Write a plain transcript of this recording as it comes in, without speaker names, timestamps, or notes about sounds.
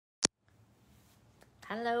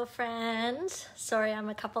Hello friends, sorry I'm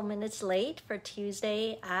a couple minutes late for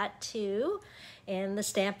Tuesday at 2 in the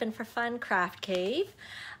Stampin' for Fun Craft Cave.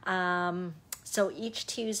 So each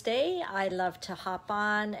Tuesday I love to hop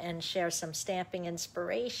on and share some stamping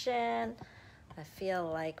inspiration. I feel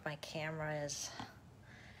like my camera is...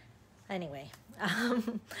 Anyway,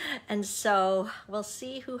 and so we'll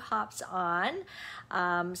see who hops on.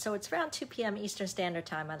 So it's around 2 p.m. Eastern Standard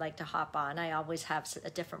Time. I like to hop on. I always have a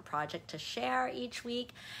different project to share each week.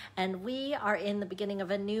 And we are in the beginning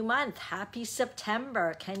of a new month. Happy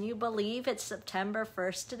September. Can you believe it's September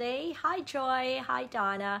 1st today? Hi, Joy. Hi,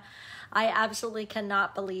 Donna. I absolutely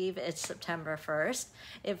cannot believe it's September 1st.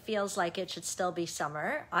 It feels like it should still be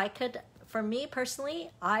summer. For me personally,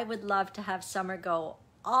 I would love to have summer go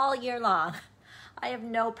all year long. I have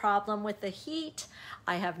no problem with the heat.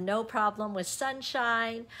 I have no problem with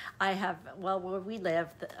sunshine. Well, where we live,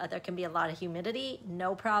 there can be a lot of humidity.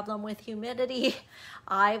 No problem with humidity.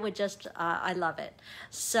 I love it.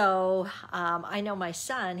 So I know my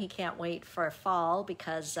son, he can't wait for fall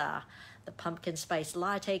because the pumpkin spice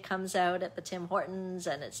latte comes out at the Tim Hortons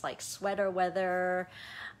and it's like sweater weather.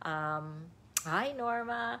 Hi,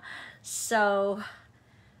 Norma. So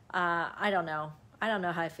I don't know. I don't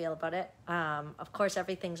know how I feel about it. Of course,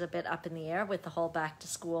 everything's a bit up in the air with the whole back to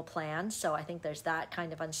school plan. So I think there's that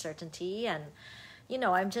kind of uncertainty. And, you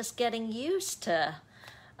know, I'm just getting used to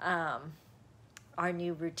our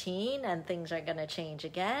new routine and things are going to change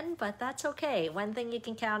again. But that's okay. One thing you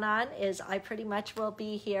can count on is I pretty much will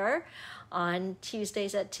be here on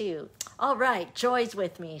Tuesdays at 2. All right, Joy's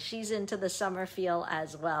with me. She's into the summer feel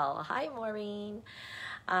as well. Hi, Maureen.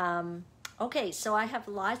 Okay, so I have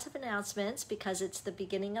lots of announcements because it's the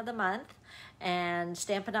beginning of the month and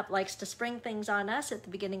Stampin' Up! Likes to spring things on us at the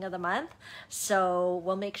beginning of the month. So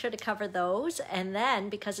we'll make sure to cover those. And then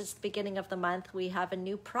because it's the beginning of the month, we have a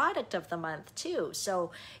new product of the month too. So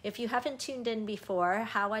if you haven't tuned in before,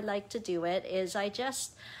 how I like to do it is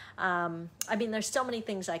there's so many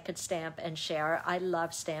things I could stamp and share. I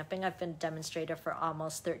love stamping. I've been a demonstrator for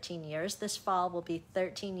almost 13 years. This fall will be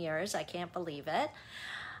 13 years. I can't believe it.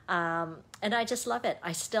 And I just love it.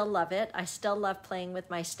 I still love it. I still love playing with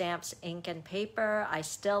my stamps, ink, and paper. I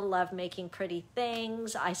still love making pretty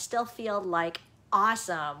things. I still feel like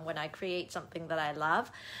awesome when I create something that I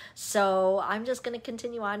love. So I'm just going to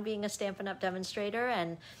continue on being a Stampin' Up! Demonstrator,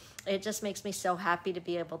 and it just makes me so happy to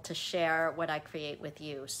be able to share what I create with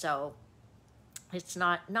you. So it's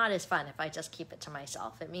not as fun if I just keep it to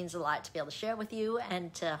myself. It means a lot to be able to share with you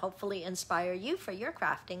and to hopefully inspire you for your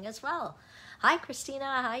crafting as well. Hi, Christina.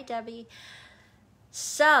 Hi, Debbie.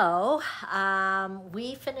 So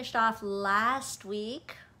we finished off last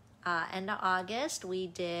week, end of August. We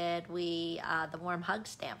did the warm hug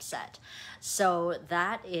stamp set. So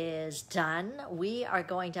that is done. We are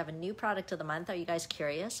going to have a new product of the month. Are you guys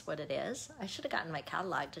curious what it is? I should have gotten my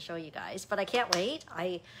catalog to show you guys, but I can't wait.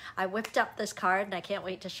 I whipped up this card and I can't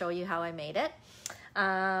wait to show you how I made it.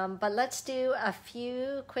 But let's do a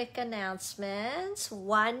few quick announcements.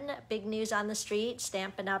 One, big news on the street,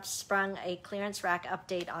 Stampin' Up! Sprung a clearance rack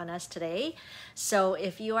update on us today. So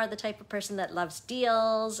if you are the type of person that loves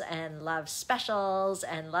deals and loves specials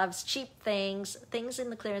and loves cheap things in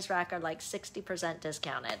the clearance rack are like 60%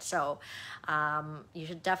 discounted. So you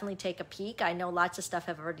should definitely take a peek. I know lots of stuff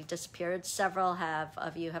have already disappeared. Several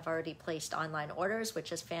of you have already placed online orders,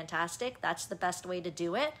 which is fantastic. That's the best way to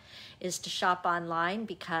do it, is to shop online,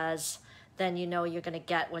 because then you know you're going to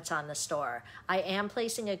get what's on the store. I am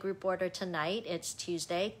placing a group order tonight. It's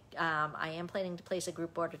Tuesday. I am planning to place a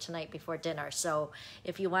group order tonight before dinner. So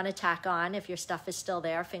if you want to tack on, if your stuff is still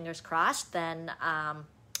there, fingers crossed, then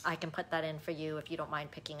I can put that in for you if you don't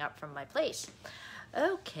mind picking up from my place.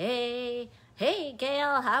 Okay. Hey,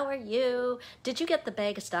 Gail, how are you? Did you get the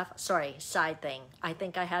bag of stuff? Sorry, side thing. I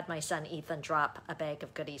think I had my son Ethan drop a bag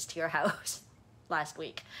of goodies to your house last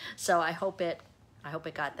week. So I hope it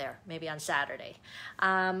got there, maybe on Saturday.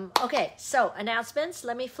 Okay, so announcements.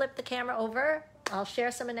 Let me flip the camera over. I'll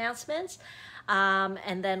share some announcements,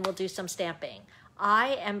 and then we'll do some stamping.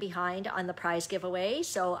 I am behind on the prize giveaway,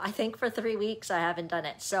 so I think for 3 weeks I haven't done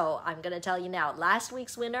it. So I'm going to tell you now. Last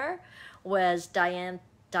week's winner was Diane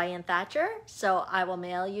Thatcher, so I will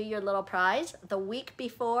mail you your little prize. The week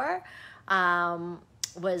before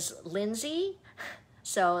was Lindsay.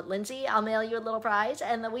 So Lindsay, I'll mail you a little prize.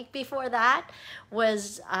 And the week before that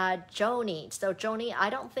was Joni. So Joni, I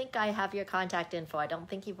don't think I have your contact info. I don't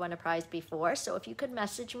think you've won a prize before. So if you could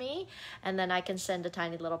message me, and then I can send a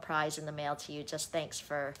tiny little prize in the mail to you. Just thanks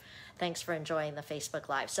for enjoying the Facebook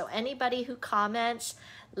Live. So anybody who comments,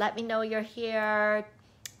 let me know you're here.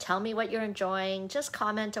 Tell me what you're enjoying. Just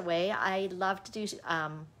comment away. I love to do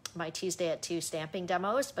my Tuesday at 2 stamping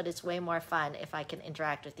demos, but it's way more fun if I can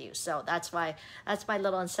interact with you. So that's why, that's my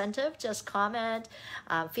little incentive. Just comment.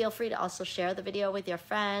 Feel free to also share the video with your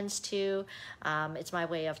friends too. It's my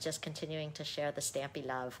way of just continuing to share the Stampy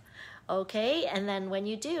love. Okay, and then when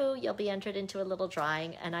you do, you'll be entered into a little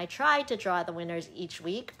drawing. And I try to draw the winners each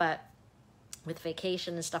week, but with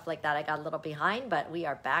vacation and stuff like that, I got a little behind, but we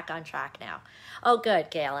are back on track now. Oh,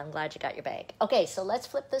 good, Gail. I'm glad you got your bag. Okay, so let's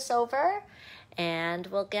flip this over and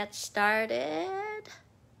we'll get started.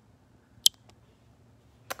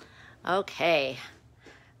 Okay.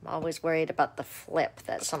 I'm always worried about the flip,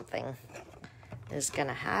 that something is going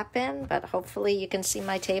to happen, but hopefully you can see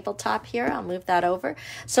my tabletop here. I'll move that over.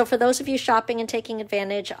 So for those of you shopping and taking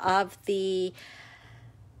advantage of the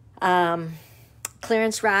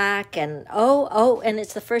clearance rack and and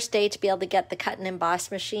it's the first day to be able to get the cut and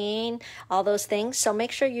emboss machine, all those things. So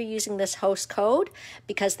make sure you're using this host code,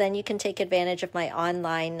 because then you can take advantage of my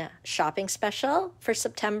online shopping special for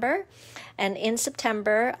September. And in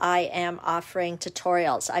September, I am offering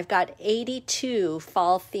tutorials. I've got 82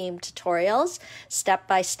 fall themed tutorials, step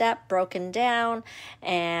by step, broken down.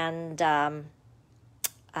 And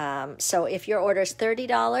so if your order is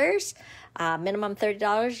 $30, minimum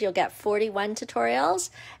 $30, you'll get 41 tutorials.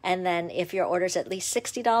 And then if your order is at least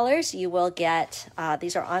 $60, you will get,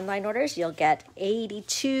 these are online orders, you'll get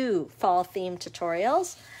 82 fall themed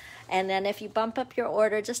tutorials. And then if you bump up your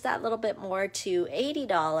order just that little bit more to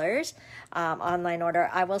 $80 online order,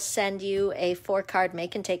 I will send you a 4-card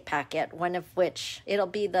make and take packet, one of which, it'll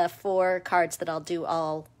be the 4 cards that I'll do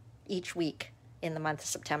each week in the month of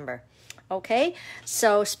September. Okay,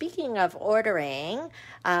 so speaking of ordering,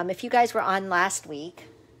 if you guys were on last week,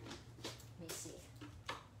 let me see,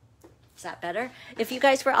 is that better? If you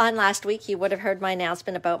guys were on last week, you would have heard my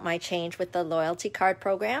announcement about my change with the loyalty card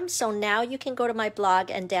program. So now you can go to my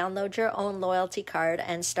blog and download your own loyalty card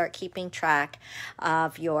and start keeping track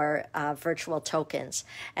of your virtual tokens.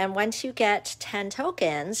 And once you get 10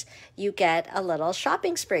 tokens, you get a little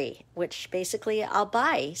shopping spree, which basically I'll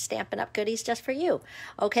buy Stampin' Up! Goodies just for you.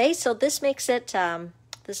 Okay, so this makes it,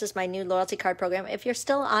 this is my new loyalty card program. If you're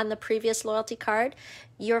still on the previous loyalty card,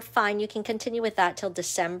 you're fine. You can continue with that till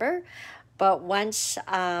December. But once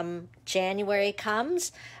January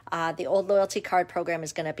comes, the old loyalty card program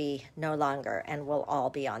is going to be no longer, and we'll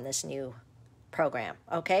all be on this new program.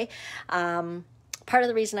 Okay. Part of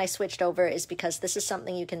the reason I switched over is because this is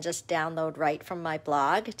something you can just download right from my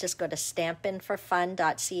blog. Just go to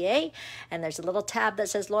stampinforfun.ca, and there's a little tab that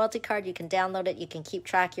says loyalty card. You can download it. You can keep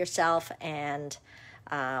track yourself, and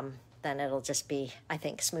then it'll just be, I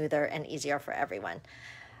think, smoother and easier for everyone.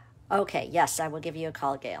 Okay, yes, I will give you a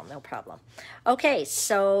call, Gail, no problem. Okay,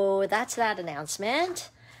 so that's that announcement.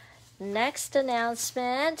 Next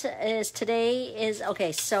announcement is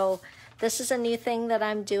okay, so this is a new thing that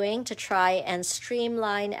I'm doing to try and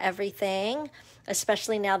streamline everything,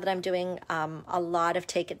 especially now that I'm doing a lot of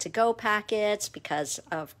take-it-to-go packets because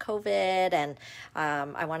of COVID, and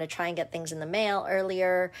I want to try and get things in the mail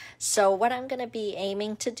earlier. So what I'm going to be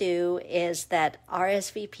aiming to do is that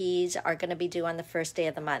RSVPs are going to be due on the first day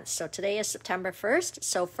of the month. So today is September 1st.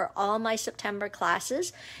 So for all my September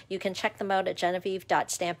classes, you can check them out at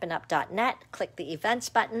genevieve.stampinup.net. Click the events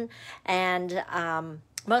button, and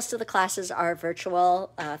most of the classes are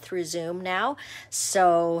virtual through Zoom now,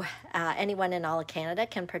 so anyone in all of Canada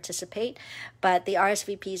can participate, but the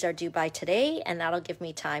RSVPs are due by today, and that'll give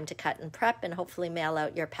me time to cut and prep and hopefully mail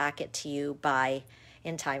out your packet to you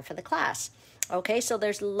in time for the class. Okay, so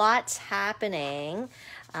there's lots happening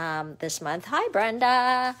this month. Hi,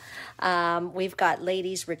 Brenda. We've got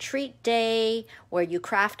Ladies Retreat Day, where you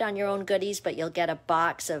craft on your own goodies, but you'll get a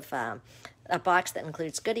box that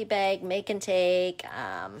includes goodie bag, make and take,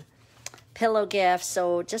 pillow gifts.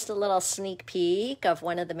 So just a little sneak peek of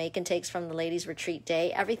one of the make and takes from the Ladies Retreat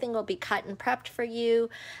Day. Everything will be cut and prepped for you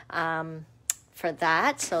for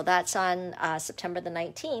that. So that's on September the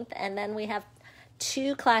 19th. And then we have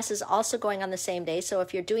 2 classes also going on the same day. So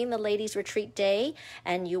if you're doing the Ladies Retreat Day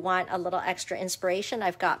and you want a little extra inspiration,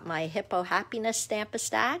 I've got my Hippo Happiness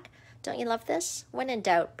Stamp-a-Stack. Don't you love this? When in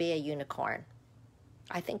doubt, be a unicorn.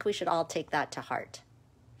 I think we should all take that to heart.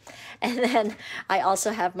 And then I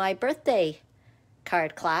also have my birthday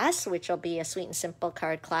card class, which will be a sweet and simple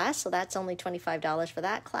card class. So that's only $25 for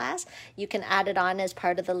that class. You can add it on as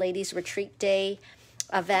part of the Ladies Retreat Day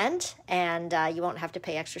event, and you won't have to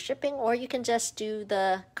pay extra shipping, or you can just do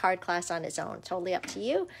the card class on its own. Totally up to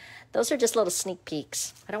you. Those are just little sneak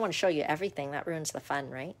peeks. I don't want to show you everything. That ruins the fun,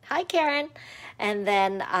 right? Hi, Karen. And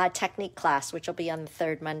then technique class, which will be on the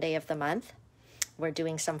 3rd Monday of the month. We're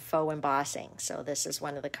doing some faux embossing. So this is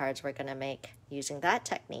one of the cards we're going to make using that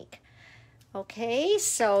technique. Okay,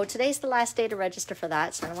 so today's the last day to register for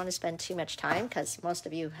that, so I don't want to spend too much time because most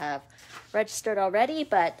of you have registered already,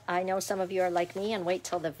 but I know some of you are like me and wait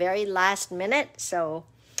till the very last minute, so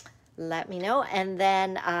let me know. And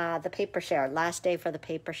then the paper share, last day for the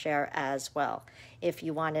paper share as well. If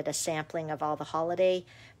you wanted a sampling of all the holiday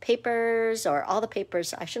papers or all the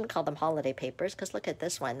papers, I shouldn't call them holiday papers because look at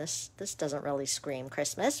this one. This doesn't really scream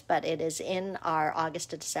Christmas, but it is in our August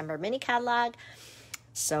to December mini catalog.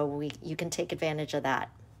 So you can take advantage of that.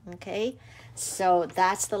 Okay, so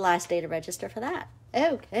that's the last day to register for that.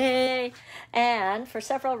 Okay, and for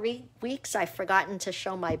several weeks I've forgotten to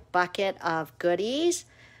show my bucket of goodies.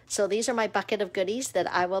 So these are my bucket of goodies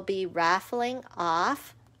that I will be raffling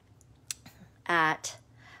off at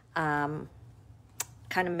kind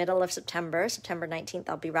of middle of September 19th.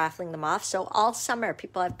 I'll be raffling them off. So all summer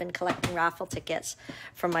people have been collecting raffle tickets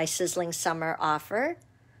from my Sizzling Summer offer.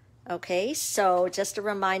 Okay, so just a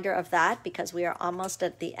reminder of that because we are almost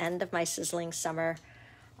at the end of my Sizzling Summer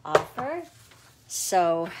offer.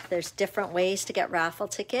 So there's different ways to get raffle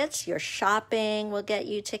tickets. Your shopping will get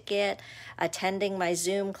you a ticket. Attending my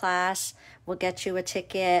Zoom class will get you a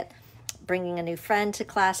ticket. Bringing a new friend to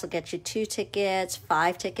class will get you 2 tickets,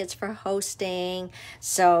 5 tickets for hosting.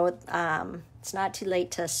 So it's not too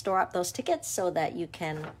late to store up those tickets so that you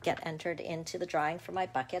can get entered into the drawing for my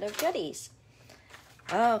bucket of goodies.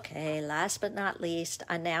 Okay, last but not least,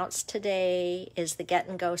 announced today is the Get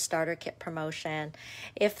and Go Starter Kit promotion.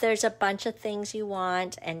 If there's a bunch of things you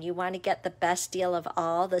want and you want to get the best deal of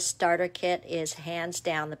all, the Starter Kit is hands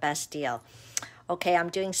down the best deal. Okay, I'm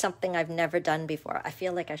doing something I've never done before. I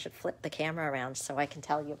feel like I should flip the camera around so I can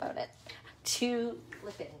tell you about it. Too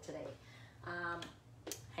flipping today.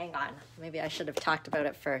 Hang on, maybe I should have talked about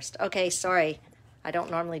it first. Okay, sorry. I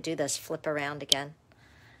don't normally do this, flip around again.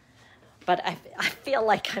 But I feel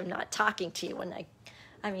like I'm not talking to you when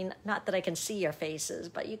I mean, not that I can see your faces,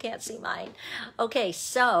 but you can't see mine. Okay,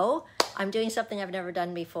 so I'm doing something I've never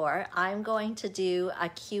done before. I'm going to do a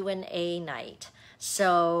Q&A night.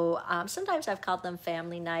 So sometimes I've called them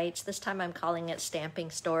family nights. This time I'm calling it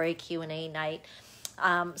Stamping Story Q&A night.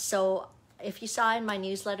 So if you saw in my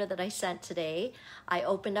newsletter that I sent today, I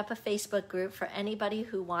opened up a Facebook group for anybody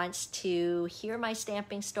who wants to hear my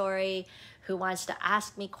stamping story, who wants to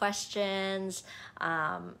ask me questions,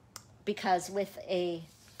 because with a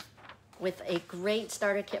great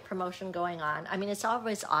starter kit promotion going on, I mean, it's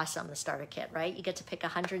always awesome, the starter kit, right? You get to pick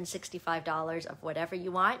 $165 of whatever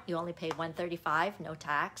you want. You only pay $135, no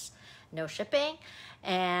tax, no shipping.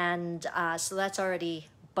 And so that's already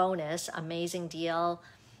bonus, amazing deal.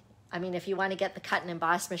 I mean, if you want to get the cut and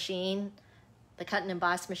emboss machine, the cut and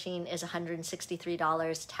emboss machine is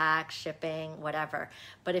 $163, tax, shipping, whatever.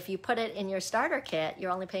 But if you put it in your starter kit,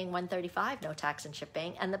 you're only paying $135, no tax and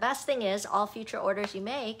shipping. And the best thing is, all future orders you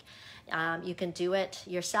make, you can do it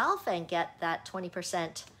yourself and get that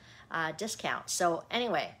 20% discount. So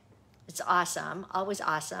anyway, it's awesome, always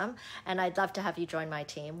awesome. And I'd love to have you join my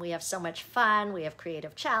team. We have so much fun. We have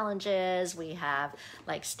creative challenges. We have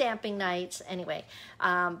like stamping nights. Anyway,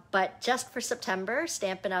 but just for September,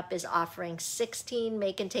 Stampin' Up! Is offering 16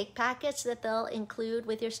 make and take packets that they'll include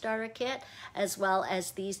with your starter kit, as well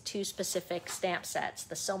as these 2 specific stamp sets,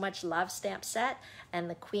 the So Much Love stamp set and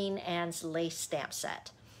the Queen Anne's Lace stamp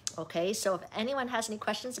set. Okay, so if anyone has any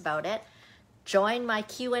questions about it, join my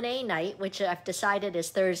Q&A night, which I've decided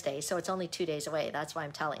is Thursday, so it's only 2 days away. That's why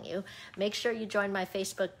I'm telling you. Make sure you join my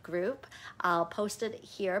Facebook group. I'll post it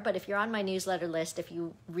here, but if you're on my newsletter list, if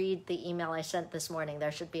you read the email I sent this morning,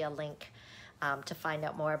 there should be a link to find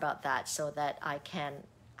out more about that so that I can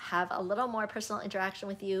have a little more personal interaction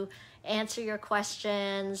with you, answer your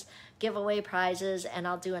questions, give away prizes, and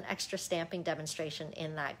I'll do an extra stamping demonstration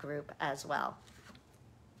in that group as well.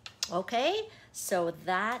 Okay, so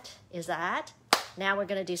that is that. Now we're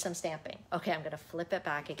going to do some stamping. Okay, I'm going to flip it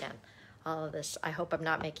back again. All of this, I hope I'm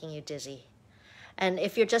not making you dizzy. And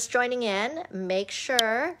if you're just joining in, make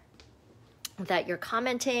sure that you're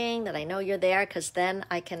commenting, that I know you're there, because then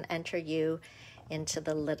I can enter you into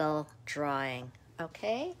the little drawing.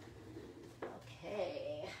 Okay? Okay.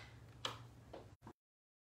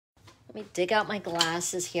 Let me dig out my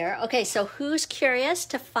glasses here. Okay, so who's curious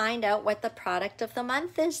to find out what the product of the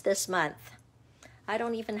month is this month? I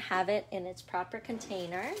don't even have it in its proper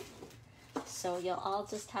container. So you'll all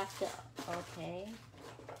just have to, okay.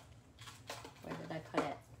 Where did I put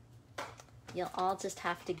it? You'll all just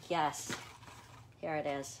have to guess. Here it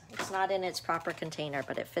is. It's not in its proper container,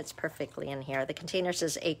 but it fits perfectly in here. The container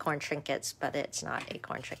says Acorn Trinkets, but it's not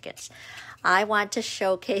Acorn Trinkets. I want to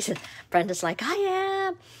showcase, Brenda's like, I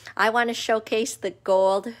am. I want to showcase the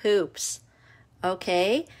gold hoops,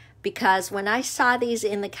 okay? Because when I saw these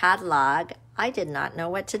in the catalog, I did not know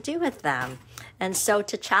what to do with them. And so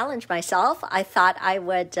to challenge myself, I thought I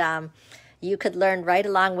would, you could learn right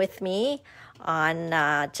along with me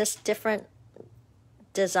on just different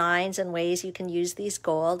designs and ways you can use these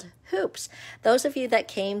gold hoops. Those of you that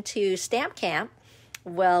came to Stamp Camp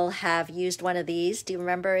will have used one of these. Do you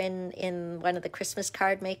remember in one of the Christmas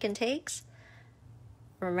card make and takes?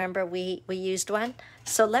 Remember we used one?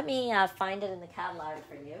 So let me find it in the catalog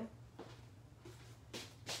for you.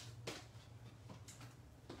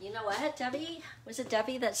 You know what, Debbie? Was it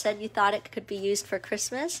Debbie that said you thought it could be used for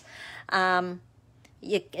Christmas?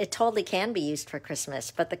 It totally can be used for Christmas,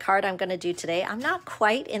 but the card I'm going to do today, I'm not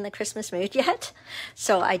quite in the Christmas mood yet,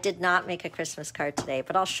 so I did not make a Christmas card today,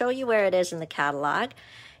 but I'll show you where it is in the catalog.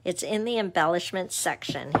 It's in the embellishments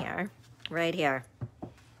section here, right here.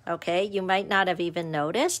 Okay, you might not have even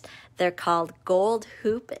noticed. They're called gold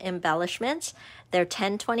hoop embellishments. They're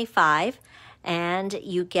 $10.25, and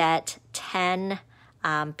you get 10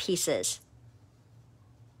 pieces.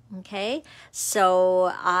 Okay,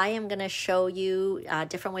 so I am going to show you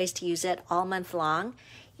different ways to use it all month long.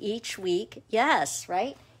 Each week, yes,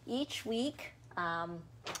 right? Each week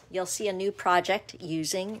you'll see a new project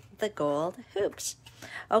using the gold hoops.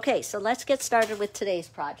 Okay, so let's get started with today's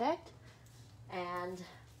project. And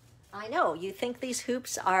I know you think these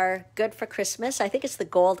hoops are good for Christmas. I think it's the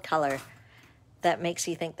gold color that makes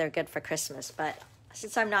you think they're good for Christmas. But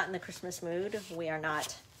since I'm not in the Christmas mood, we are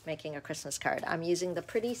not making a Christmas card. I'm using the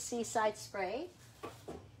Pretty Seaside Spray.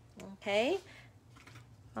 Okay.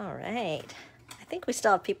 All right. I think we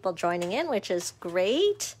still have people joining in, which is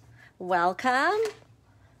great. Welcome.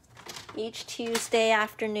 Each Tuesday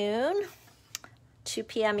afternoon, 2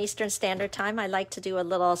 p.m. Eastern Standard Time, I like to do a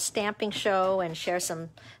little stamping show and share some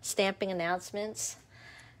stamping announcements.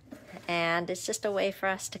 And it's just a way for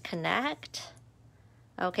us to connect.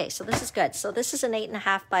 Okay, so this is good. So this is an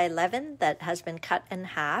 8.5 by 11 that has been cut in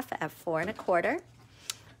half at 4 1/4.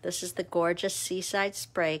 This is the gorgeous Seaside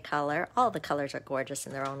Spray color. All the colors are gorgeous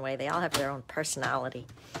in their own way. They all have their own personality.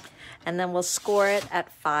 And then we'll score it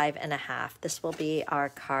at 5 1/2. This will be our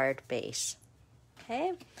card base.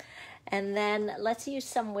 Okay, and then let's use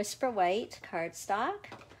some Whisper White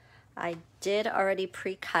cardstock. I did already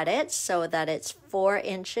pre-cut it so that it's 4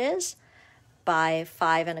 inches by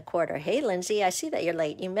 5 1/4. Hey, Lindsay, I see that you're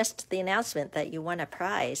late. You missed the announcement that you won a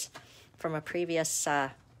prize from a previous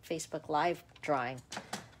Facebook Live drawing.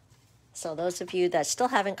 So those of you that still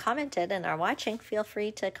haven't commented and are watching, feel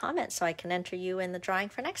free to comment so I can enter you in the drawing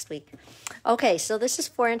for next week. Okay, so this is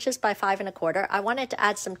 4 inches by 5 1/4. I wanted to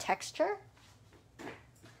add some texture.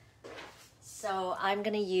 So I'm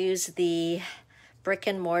going to use the Brick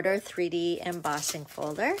and Mortar 3D embossing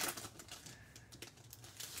folder.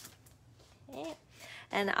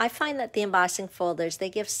 And I find that the embossing folders, they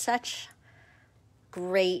give such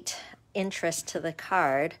great interest to the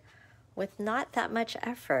card with not that much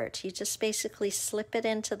effort. You just basically slip it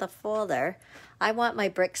into the folder. I want my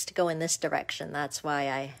bricks to go in this direction. That's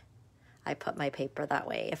why I put my paper that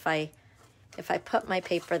way. If I put my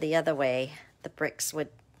paper the other way, the bricks would,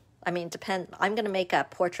 I'm going to make a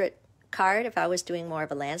portrait card. If I was doing more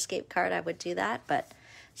of a landscape card, I would do that. But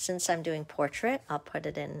since I'm doing portrait, I'll put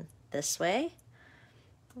it in this way.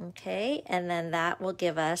 Okay, and then that will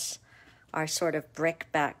give us our sort of brick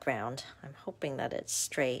background. I'm hoping that it's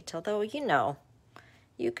straight, although, you know,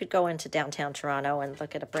 you could go into downtown Toronto and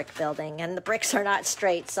look at a brick building and the bricks are not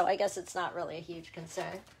straight, so I guess it's not really a huge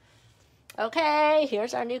concern. Okay,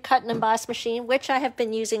 here's our new cut and emboss machine, which I have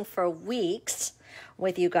been using for weeks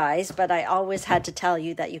with you guys, but I always had to tell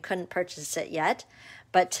you that you couldn't purchase it yet.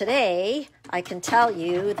 But today, I can tell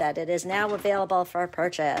you that it is now available for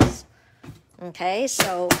purchase. Okay,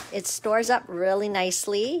 so it stores up really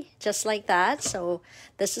nicely, just like that. So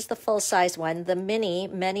this is the full-size one. The mini,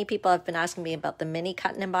 many people have been asking me about the mini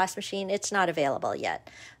cut and emboss machine. It's not available yet.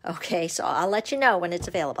 Okay, so I'll let you know when it's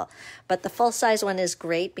available. But the full-size one is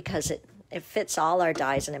great because it fits all our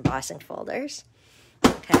dies and embossing folders.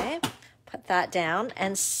 Okay, put that down.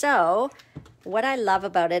 And so what I love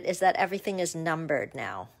about it is that everything is numbered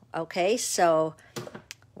now. Okay, so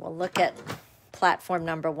we'll look at platform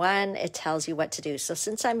number 1. It tells you what to do. So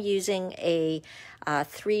since I'm using a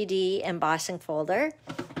 3D embossing folder,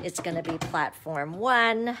 it's going to be platform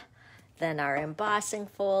 1, then our embossing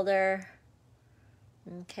folder,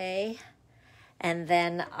 okay, and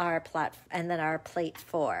then our plate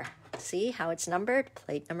 4. See how it's numbered?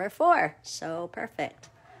 Plate number 4. So perfect.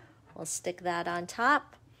 We'll stick that on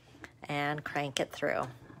top and crank it through.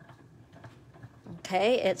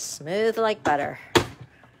 Okay, it's smooth like butter.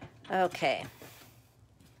 Okay.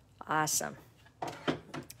 Awesome.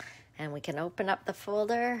 And we can open up the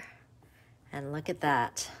folder and look at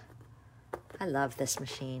that. I love this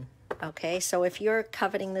machine. Okay, so if you're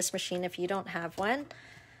coveting this machine, if you don't have one,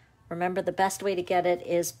 remember the best way to get it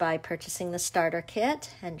is by purchasing the starter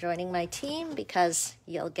kit and joining my team, because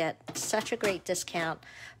you'll get such a great discount.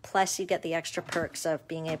 Plus you get the extra perks of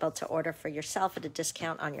being able to order for yourself at a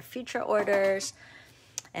discount on your future orders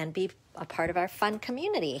and be a part of our fun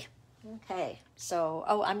community. Okay, so,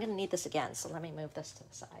 oh, I'm gonna need this again, so let me move this to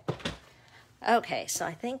the side. Okay, so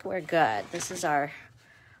I think we're good. This is our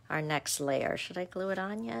next layer. Should I glue it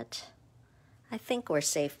on yet? I think we're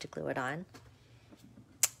safe to glue it on.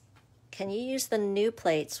 Can you use the new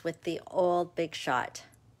plates with the old Big Shot?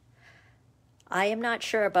 I am not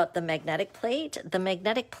sure about the magnetic plate. The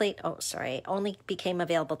magnetic plate, oh, sorry, only became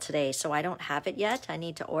available today, so I don't have it yet. I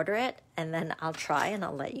need to order it, and then I'll try and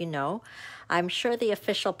I'll let you know. I'm sure the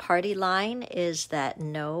official party line is that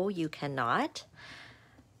no, you cannot.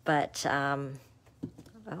 But, am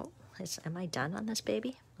I done on this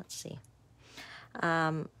baby? Let's see.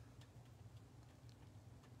 There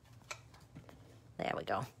we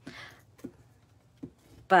go.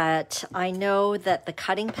 But I know that the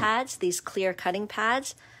cutting pads, these clear cutting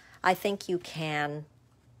pads, I think you can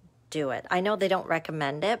do it. I know they don't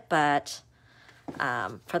recommend it, but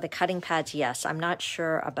for the cutting pads, yes. I'm not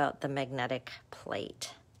sure about the magnetic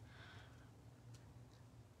plate.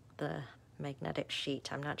 The magnetic sheet,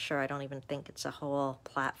 I'm not sure. I don't even think it's a whole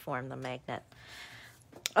platform, the magnet.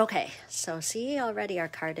 Okay, so see, already our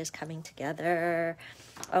card is coming together.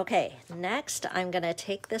 Okay, next I'm gonna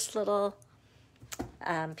take this little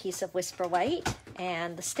piece of Whisper White,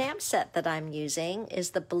 and the stamp set that I'm using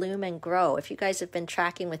is the Bloom and Grow. If you guys have been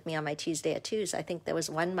tracking with me on my Tuesday at 2s, I think there was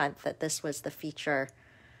 1 month that this was the feature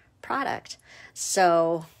product.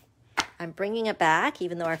 So I'm bringing it back,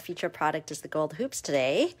 even though our feature product is the gold hoops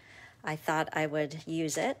today. I thought I would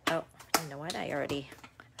use it. Oh, you know what? I already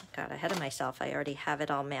got ahead of myself. I already have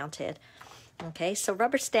it all mounted. Okay, so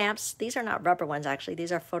rubber stamps. These are not rubber ones, actually.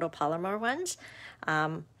 These are photopolymer ones.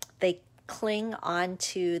 They cling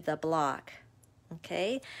onto the block.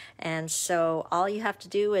 Okay, and so all you have to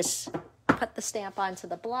do is put the stamp onto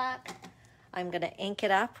the block. I'm going to ink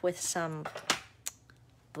it up with some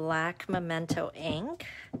black Memento ink.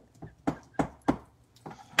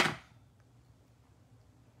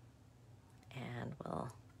 And we'll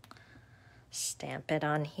stamp it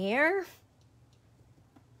on here.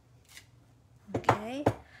 Okay,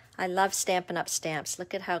 I love Stampin' Up! Stamps.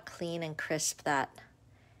 Look at how clean and crisp that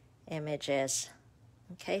image is.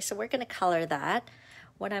 Okay, so we're going to color that.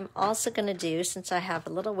 What I'm also going to do, since I have a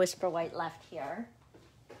little Whisper White left here,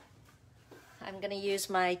 I'm going to use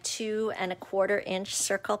my 2 1/4 inch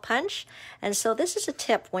circle punch. And so this is a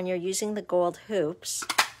tip when you're using the gold hoops.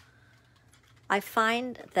 I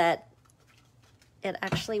find that it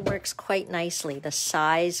actually works quite nicely. The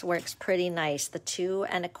size works pretty nice. The 2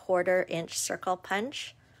 1/4 inch circle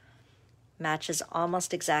punch matches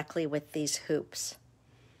almost exactly with these hoops.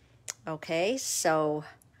 Okay, so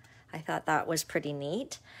I thought that was pretty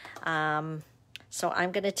neat. So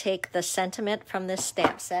I'm going to take the sentiment from this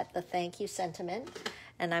stamp set, the thank you sentiment,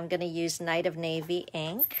 and I'm going to use Night of Navy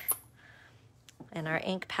ink. And our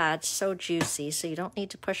ink pad's so juicy, so you don't need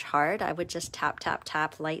to push hard. I would just tap, tap,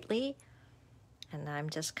 tap lightly. And I'm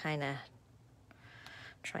just kind of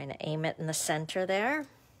trying to aim it in the center there.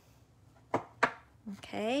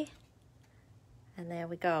 Okay. And there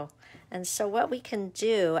we go. And so what we can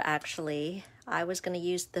do, actually, I was going to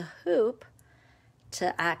use the hoop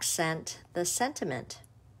to accent the sentiment.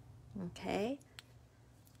 Okay.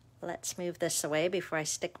 Let's move this away before I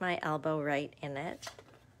stick my elbow right in it.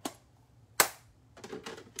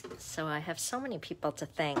 So I have so many people to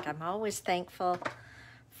thank. I'm always thankful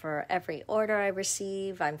for every order I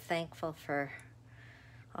receive. I'm thankful for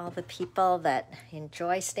all the people that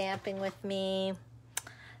enjoy stamping with me.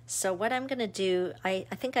 So what I'm going to do, I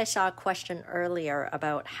think I saw a question earlier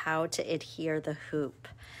about how to adhere the hoop.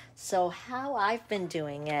 So how I've been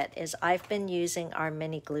doing it is I've been using our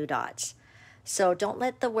mini glue dots. So don't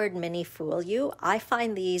let the word mini fool you. I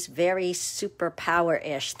find these very super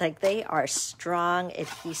power-ish. Like, they are strong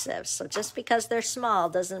adhesives. So just because they're small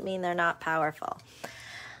doesn't mean they're not powerful.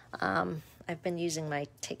 I've been using my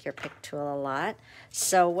take your pick tool a lot.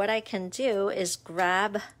 So what I can do is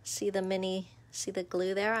grab, see the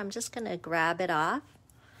glue there? I'm just going to grab it off.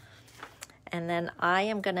 And then I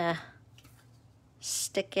am going to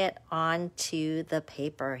stick it onto the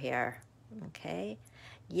paper here. Okay.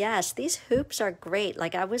 Yes, these hoops are great.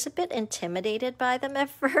 Like, I was a bit intimidated by them at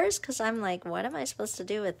first because I'm like, what am I supposed to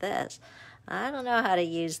do with this? I don't know how to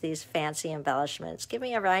use these fancy embellishments. Give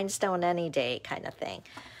me a rhinestone any day kind of thing.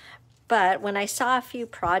 But when I saw a few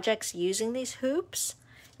projects using these hoops,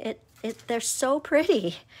 it they're so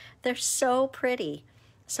pretty. They're so pretty.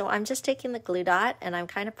 So I'm just taking the glue dot and I'm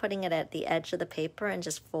kind of putting it at the edge of the paper and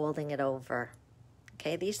just folding it over.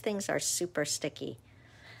 Okay, these things are super sticky.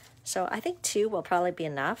 So I think 2 will probably be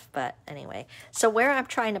enough, but anyway. So where I'm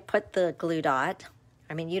trying to put the glue dot,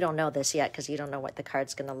 I mean, you don't know this yet because you don't know what the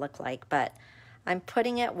card's going to look like, but I'm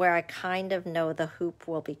putting it where I kind of know the hoop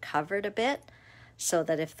will be covered a bit so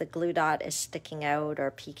that if the glue dot is sticking out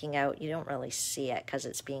or peeking out, you don't really see it because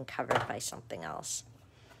it's being covered by something else.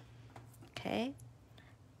 Okay,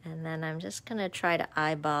 and then I'm just going to try to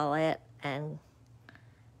eyeball it and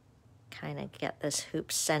kind of get this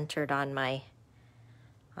hoop centered on my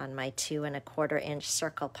 2 1/4 inch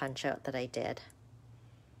circle punch out that I did.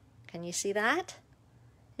 Can you see that?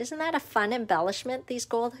 Isn't that a fun embellishment, these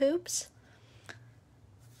gold hoops?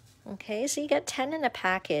 Okay, so you get 10 in a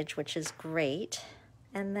package, which is great.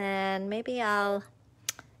 And then maybe I'll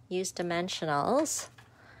use dimensionals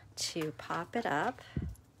to pop it up.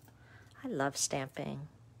 I love stamping.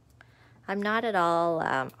 I'm not at all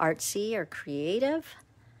artsy or creative,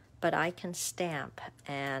 but I can stamp,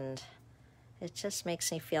 and it just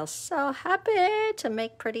makes me feel so happy to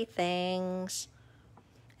make pretty things.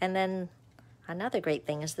 And then another great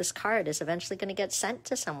thing is this card is eventually going to get sent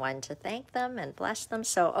to someone to thank them and bless them.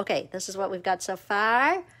 So, okay, this is what we've got so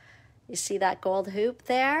far. You see that gold hoop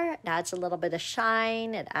there? It adds a little bit of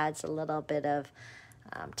shine. It adds a little bit of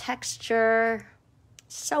texture.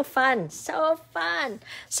 So fun, so fun.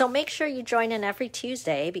 So make sure you join in every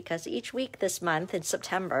Tuesday because each week this month in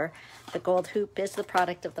September, the gold hoop is the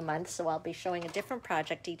product of the month. So I'll be showing a different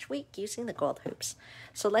project each week using the gold hoops.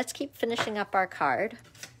 So let's keep finishing up our card.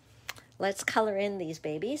 Let's color in these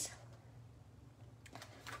babies.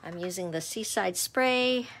 I'm using the Seaside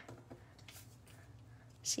Spray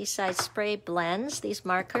blends, these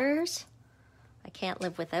markers. I can't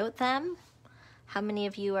live without them. How many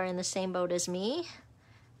of you are in the same boat as me?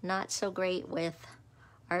 Not so great with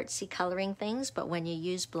artsy coloring things, but when you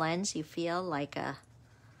use blends, you feel like a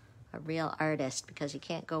real artist because you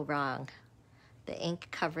can't go wrong. The ink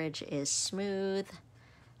coverage is smooth,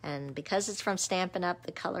 and because it's from Stampin' Up,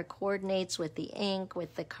 the color coordinates with the ink,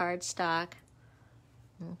 with the cardstock.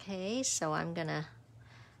 Okay, so I'm gonna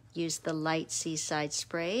use the light Seaside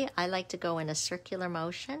Spray. I like to go in a circular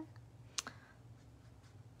motion.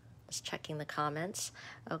 Just checking the comments.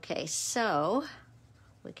 Okay, so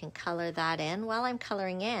we can color that in. While I'm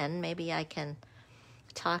coloring in, maybe I can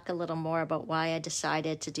talk a little more about why I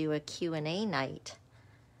decided to do a Q&A night.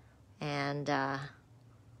 And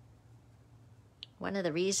one of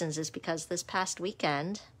the reasons is because this past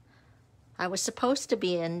weekend, I was supposed to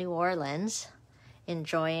be in New Orleans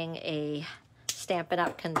enjoying a Stampin'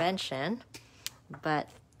 Up! Convention, but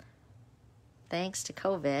thanks to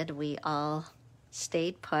COVID, we all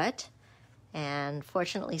stayed put. And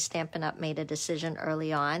fortunately, Stampin' Up! Made a decision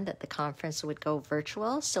early on that the conference would go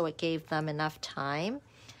virtual, so it gave them enough time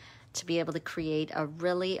to be able to create a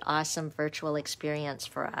really awesome virtual experience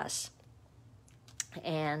for us.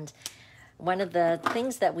 And one of the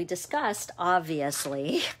things that we discussed,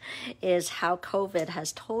 obviously, is how COVID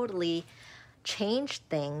has totally changed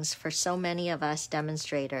things for so many of us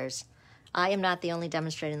demonstrators. I am not the only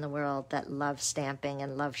demonstrator in the world that loves stamping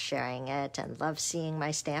and loves sharing it and loves seeing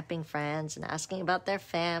my stamping friends and asking about their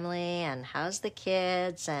family and how's the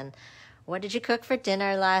kids and what did you cook for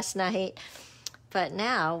dinner last night. But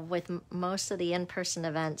now, with most of the in-person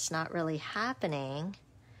events not really happening,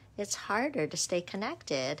 it's harder to stay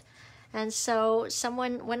connected. And so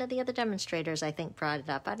one of the other demonstrators, I think, brought it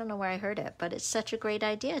up. I don't know where I heard it, but it's such a great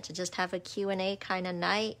idea to just have a Q&A kind of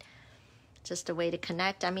night. Just a way to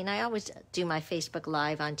connect. I mean, I always do my Facebook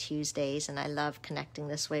Live on Tuesdays, and I love connecting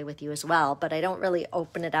this way with you as well, but I don't really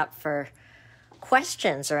open it up for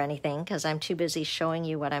questions or anything because I'm too busy showing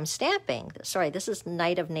you what I'm stamping. Sorry, this is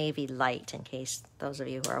Night of Navy Light, in case those of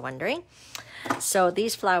you who are wondering. So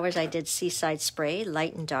these flowers I did Seaside Spray,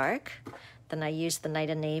 light and dark. Then I used the Night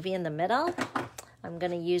of Navy in the middle. I'm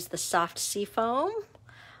going to use the soft seafoam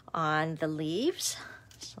on the leaves.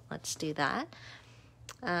 So let's do that.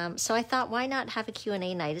 So I thought, why not have a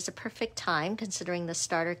Q&A night? It's a perfect time considering the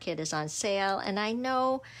starter kit is on sale. And I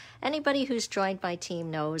know anybody who's joined my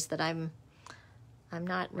team knows that I'm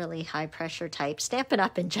not really high pressure type. Stampin'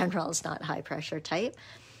 Up! In general is not high pressure type.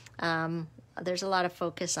 There's a lot of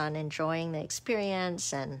focus on enjoying the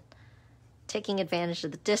experience and taking advantage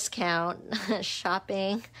of the discount,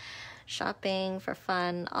 shopping for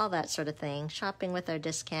fun, all that sort of thing. Shopping with our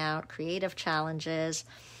discount, creative challenges.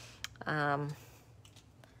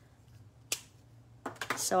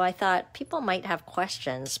 So I thought people might have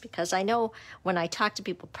questions, because I know when I talk to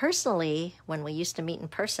people personally, when we used to meet in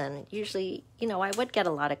person, usually, I would get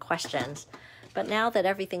a lot of questions. But now that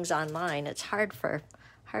everything's online, it's hard for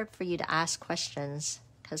you to ask questions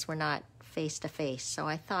because we're not face to face. So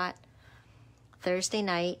I thought Thursday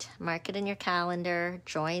night, mark it in your calendar,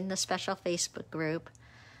 join the special Facebook group.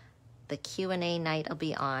 The Q&A night will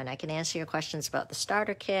be on. I can answer your questions about the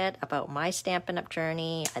starter kit, about my Stampin' Up!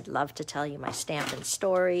 Journey. I'd love to tell you my Stampin'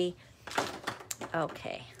 story.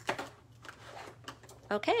 Okay,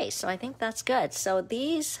 so I think that's good. So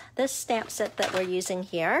this stamp set that we're using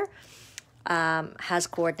here has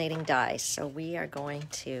coordinating dies. So we are going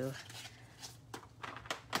to,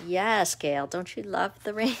 yes, Gail, don't you love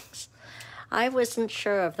the rings? I wasn't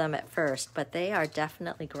sure of them at first, but they are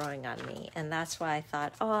definitely growing on me. And that's why I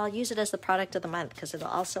thought, I'll use it as the product of the month, because it'll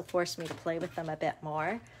also force me to play with them a bit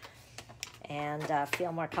more and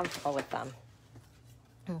feel more comfortable with them.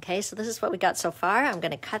 Okay, so this is what we got so far. I'm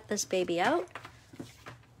going to cut this baby out.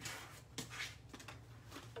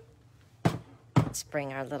 Let's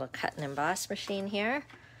bring our little cut and emboss machine here.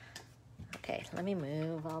 Okay, let me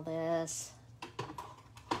move all this.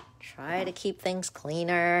 Try to keep things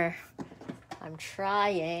cleaner. I'm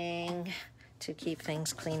trying to keep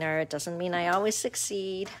things cleaner. It doesn't mean I always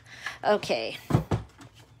succeed. Okay.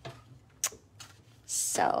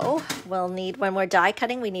 So we'll need, when we're die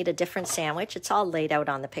cutting, we need a different sandwich. It's all laid out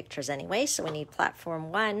on the pictures anyway. So we need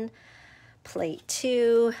platform 1, plate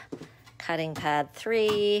 2, cutting pad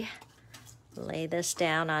 3. Lay this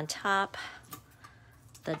down on top.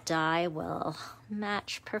 The die will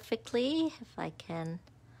match perfectly if I can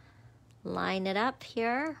line it up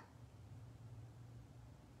here.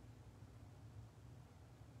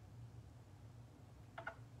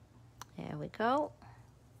 There we go.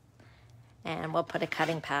 And we'll put a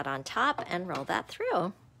cutting pad on top and roll that through.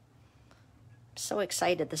 I'm so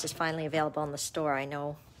excited this is finally available in the store. I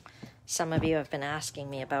know some of you have been asking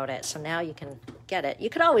me about it, so now you can get it.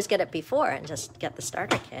 You could always get it before and just get the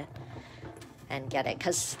starter kit and get it,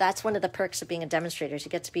 because that's one of the perks of being a demonstrator. You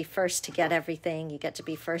get to be first to get everything. You get to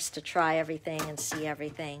be first to try everything and see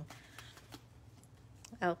everything.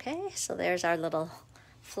 Okay, so there's our little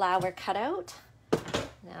flower cutout.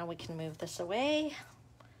 Now we can move this away,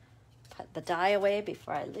 put the die away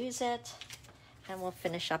before I lose it, and we'll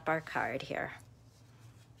finish up our card here.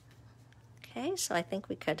 Okay, so I think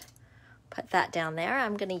we could put that down there.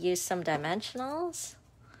 I'm going to use some dimensionals.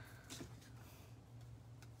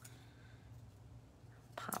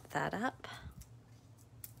 Pop that up.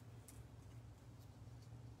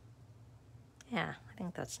 Yeah, I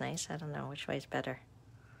think that's nice. I don't know which way is better.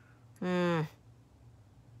 Something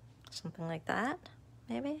like that,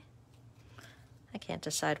 maybe? I can't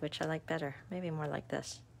decide which I like better. Maybe more like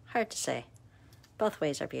this. Hard to say. Both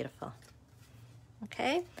ways are beautiful.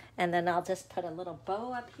 Okay, and then I'll just put a little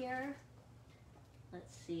bow up here.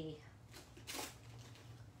 Let's see.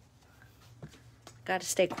 Got to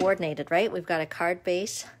stay coordinated, right? We've got a card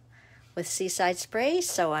base with Seaside Spray,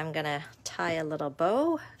 so I'm gonna tie a little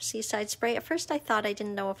bow Seaside Spray. At first I thought I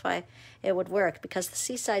didn't know if it would work, because the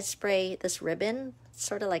Seaside Spray, this ribbon, it's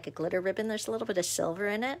sort of like a glitter ribbon. There's a little bit of silver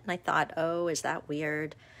in it, and I thought, oh, is that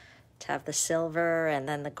weird to have the silver and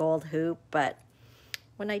then the gold hoop? But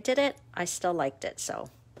when I did it, I still liked it, so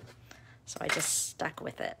I just stuck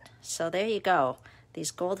with it. So there you go.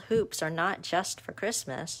 These gold hoops are not just for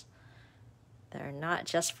Christmas. They're not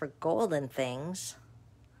just for golden things.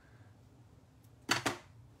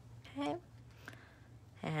 Okay.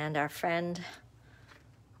 And our friend,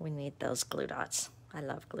 we need those glue dots. I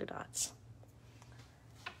love glue dots.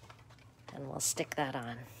 And we'll stick that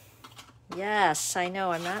on. Yes, I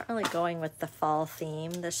know, I'm not really going with the fall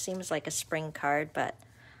theme. This seems like a spring card, but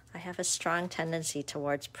I have a strong tendency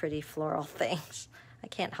towards pretty floral things. I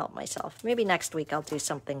can't help myself. Maybe next week I'll do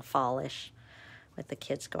something fallish with the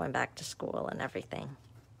kids going back to school and everything.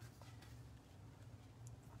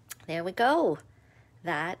 There we go.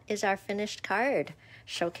 That is our finished card,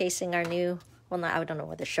 showcasing our new, well, I don't know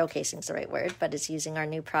whether showcasing is the right word, but it's using our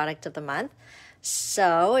new product of the month.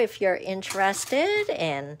 So if you're interested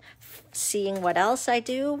in seeing what else I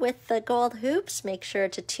do with the gold hoops, make sure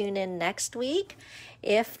to tune in next week.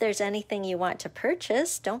 If there's anything you want to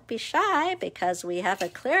purchase, don't be shy, because we have a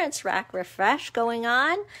clearance rack refresh going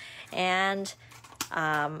on, and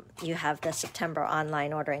you have the September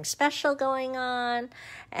online ordering special going on.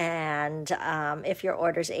 And if your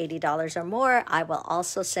order's $80 or more, I will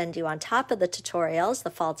also send you, on top of the tutorials, the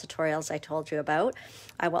fall tutorials I told you about,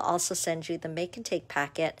 I will also send you the make and take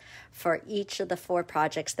packet for each of the 4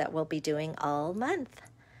 projects that we'll be doing all month.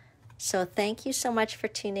 So thank you so much for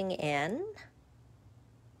tuning in.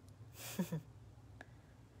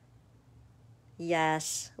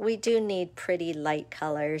 Yes, we do need pretty light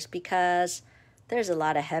colors because there's a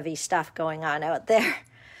lot of heavy stuff going on out there.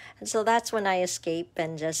 And so that's when I escape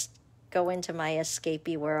and just go into my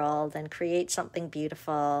escapey world and create something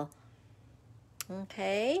beautiful.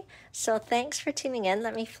 Okay, so thanks for tuning in.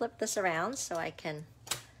 Let me flip this around so I can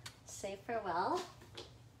say farewell.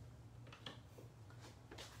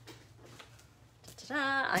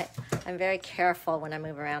 I'm very careful when I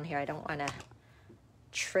move around here. I don't want to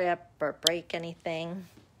trip or break anything.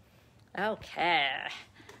 Okay.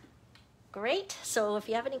 Great. So if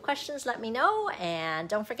you have any questions, let me know. And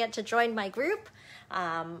don't forget to join my group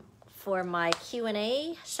for my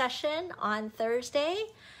Q&A session on Thursday.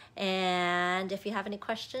 And if you have any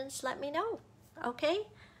questions, let me know. Okay?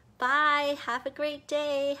 Bye. Have a great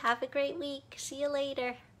day. Have a great week. See you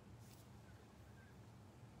later.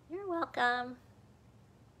 You're welcome.